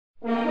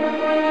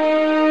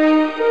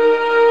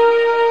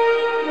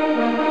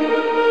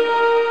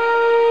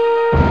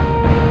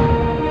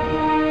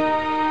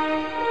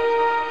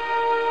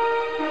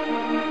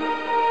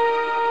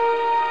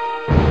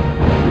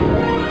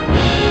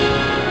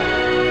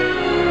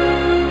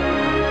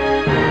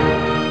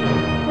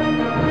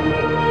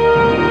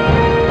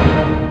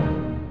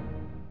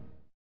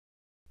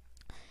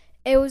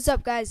what's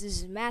up, guys?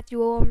 This is Matthew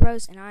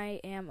Willbumbros, and I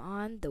am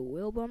on the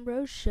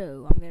Willbumbros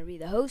Show. I'm gonna be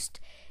the host,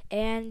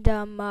 and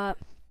oh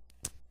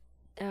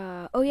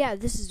yeah,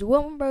 this is the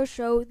Willbumbros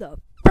Show, the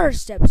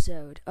first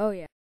episode. Oh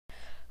yeah.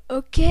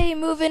 Okay,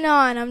 moving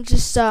on. I'm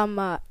just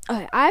okay,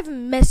 I have a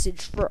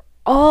message for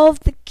all of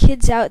the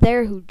kids out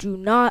there who do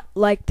not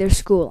like their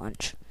school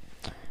lunch.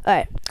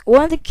 Alright,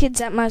 one of the kids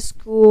at my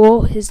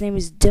school, his name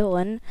is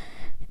Dylan.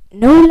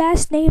 No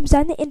last names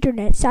on the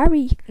internet,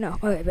 sorry. No,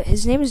 okay, but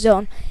his name is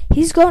Dylan.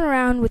 He's going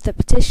around with a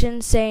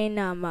petition saying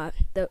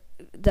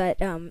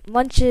that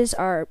lunches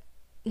are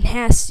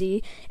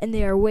nasty and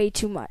they are way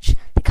too much.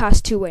 They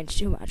cost way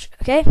too much,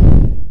 okay?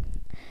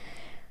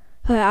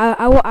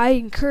 I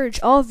encourage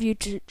all of you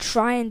to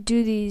try and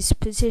do these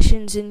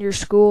petitions in your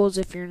schools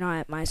if you're not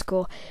at my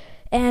school.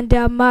 And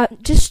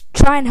just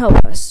try and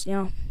help us,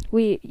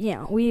 We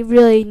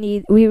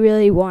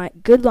really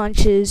want good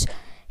lunches,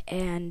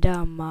 and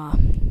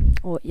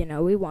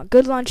we want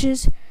good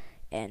lunches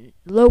and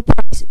low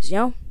prices,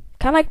 kind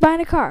of like buying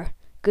a car.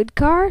 Good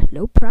car,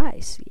 low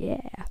price.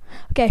 Yeah.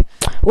 Okay.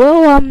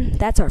 Well,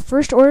 that's our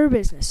first order of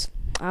business.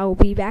 I will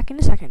be back in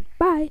a second.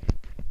 Bye.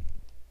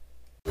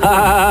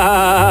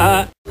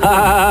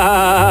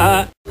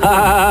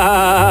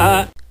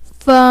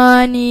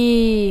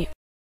 Funny.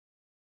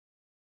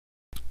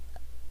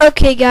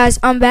 Okay, guys,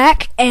 I'm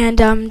back, and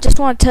just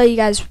want to tell you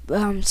guys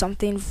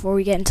something before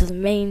we get into the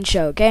main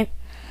show. Okay.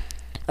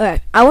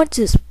 Alright, I went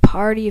to this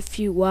party a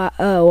few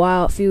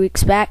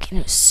weeks back, and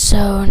it was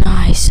so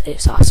nice. It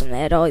was awesome. They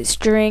had all these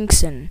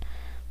drinks and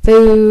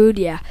food,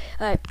 yeah.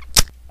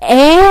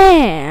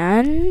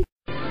 And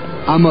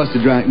I must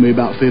have drank me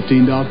about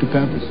 15 Dr.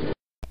 Peppers.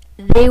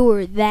 They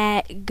were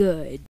that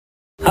good.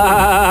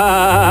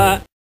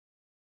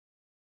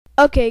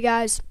 Okay,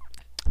 guys,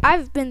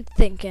 I've been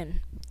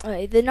thinking.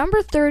 The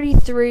number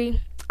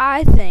 33,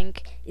 I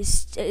think,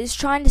 is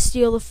trying to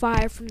steal the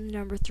fire from the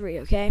number 3.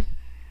 Okay.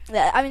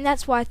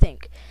 That's what I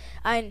think.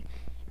 I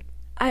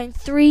mean,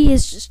 3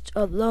 is just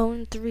a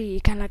lone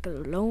 3, kind of like a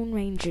Lone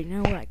Ranger,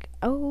 like,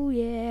 oh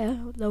yeah,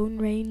 Lone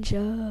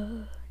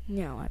Ranger.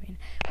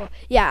 Well,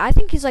 yeah, I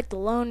think he's like the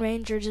Lone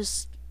Ranger,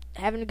 just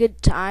having a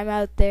good time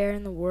out there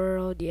in the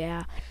world,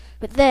 yeah.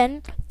 But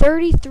then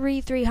 33,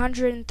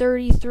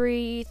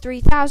 333,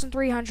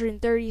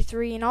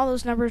 3,333, and all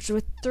those numbers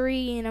with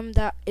 3 in them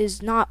that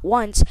is not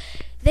once.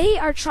 They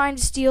are trying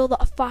to steal the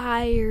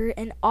fire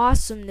and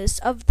awesomeness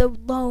of the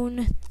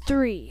Lone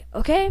 3,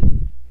 okay?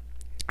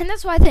 And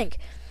that's what I think.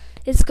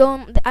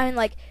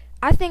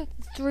 I think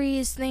 3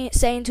 is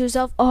saying to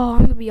himself, oh, I'm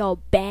going to be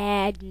all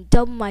bad and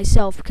double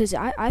myself, because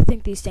I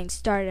think these things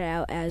started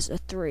out as a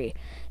 3.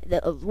 The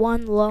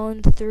one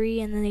lone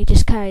 3, and then they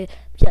just kind of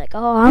be like,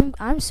 oh,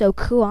 I'm so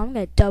cool, I'm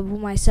going to double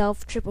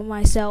myself, triple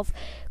myself,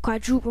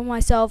 quadruple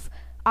myself,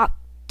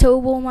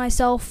 octuple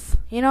myself,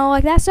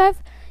 like that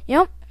stuff,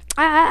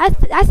 I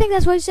think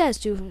that's what it says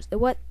to them,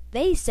 what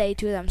they say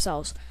to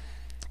themselves.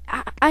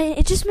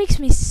 It just makes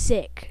me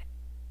sick.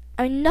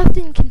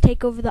 Nothing can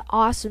take over the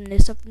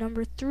awesomeness of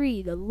number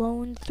 3, the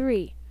Lone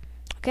 3.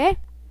 Okay?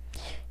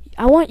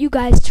 I want you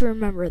guys to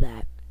remember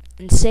that.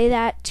 And say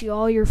that to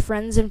all your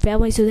friends and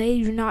family so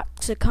they do not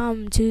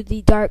succumb to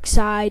the dark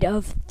side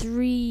of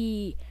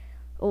 3.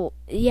 Oh,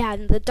 yeah,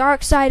 the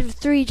dark side of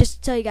 3, just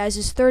to tell you guys,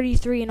 is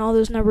 33 and all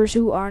those numbers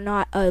who are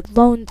not a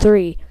Lone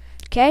 3.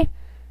 Okay?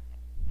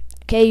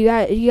 Okay,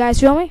 you guys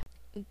feel me?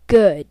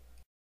 Good.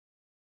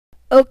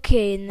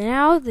 Okay,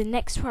 now the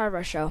next part of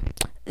our show.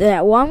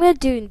 What I'm gonna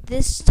do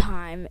this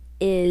time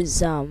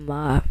is I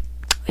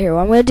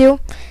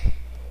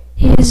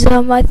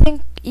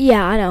think,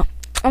 yeah, I know.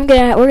 We're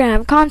gonna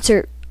have a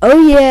concert.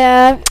 Oh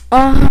yeah,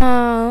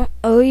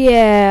 oh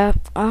yeah,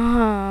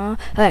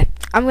 Okay,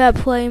 I'm gonna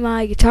play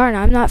my guitar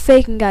now. I'm not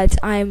faking, guys.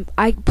 I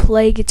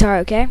play guitar.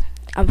 Okay,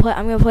 I'm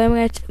gonna play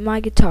my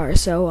guitar.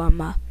 So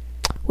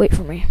wait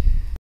for me.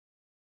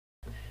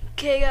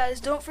 Okay, guys,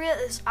 don't forget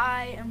this.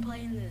 I am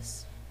playing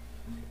this.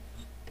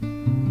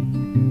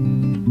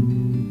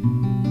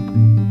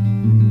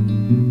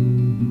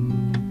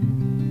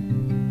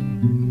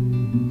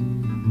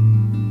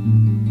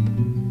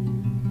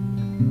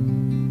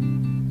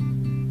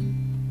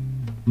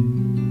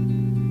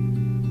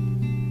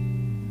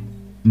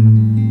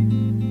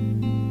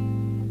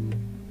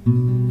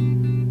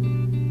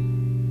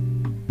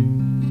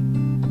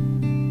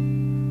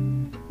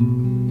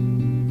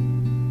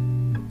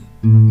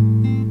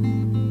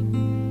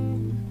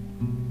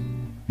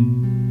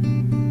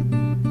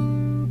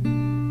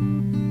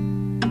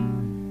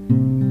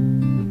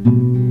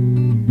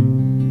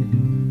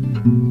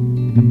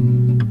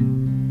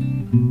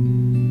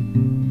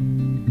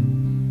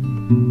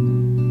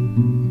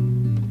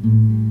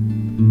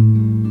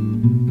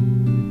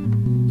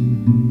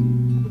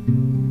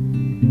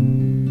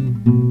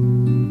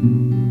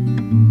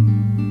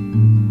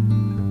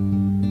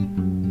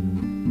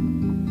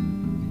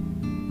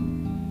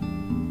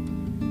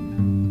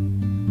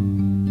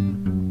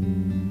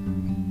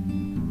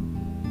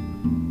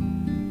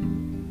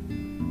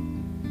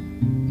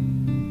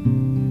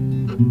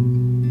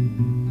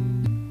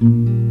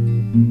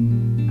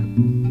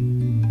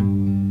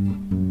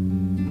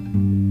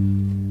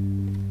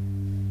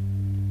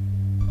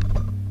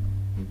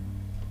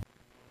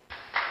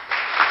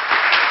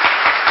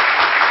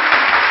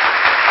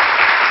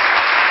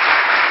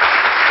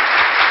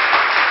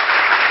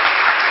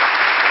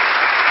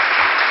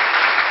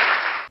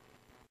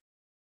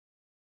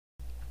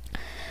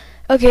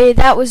 Okay,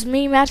 that was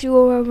me, Matthew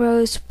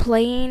Willbumbros,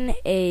 playing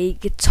a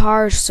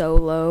guitar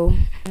solo.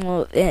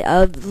 Well,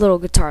 a little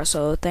guitar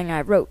solo thing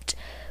I wrote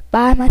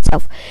by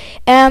myself.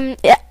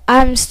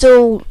 I'm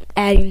still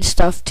adding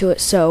stuff to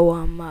it,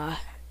 so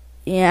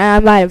yeah, I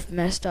might have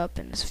messed up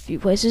in a few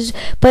places,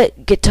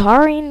 but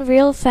guitaring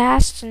real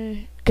fast,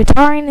 and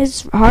guitaring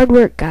is hard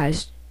work,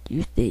 guys.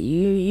 You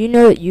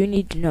know that. You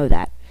need to know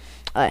that.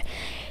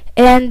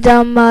 And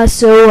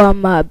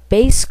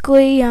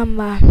basically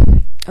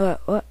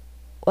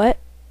what?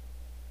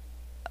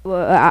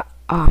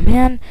 Oh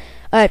man.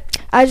 I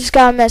just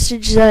got a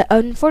message that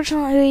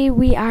unfortunately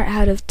we are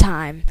out of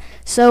time.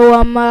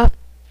 So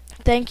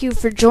thank you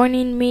for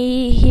joining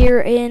me here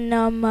in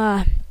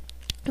the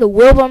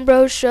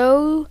Willbumbros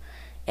Show,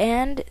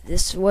 and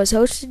this was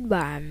hosted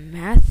by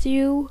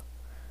Matthew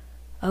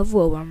of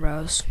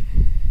Willbumbros.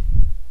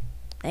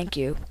 Thank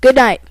you. Good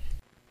night.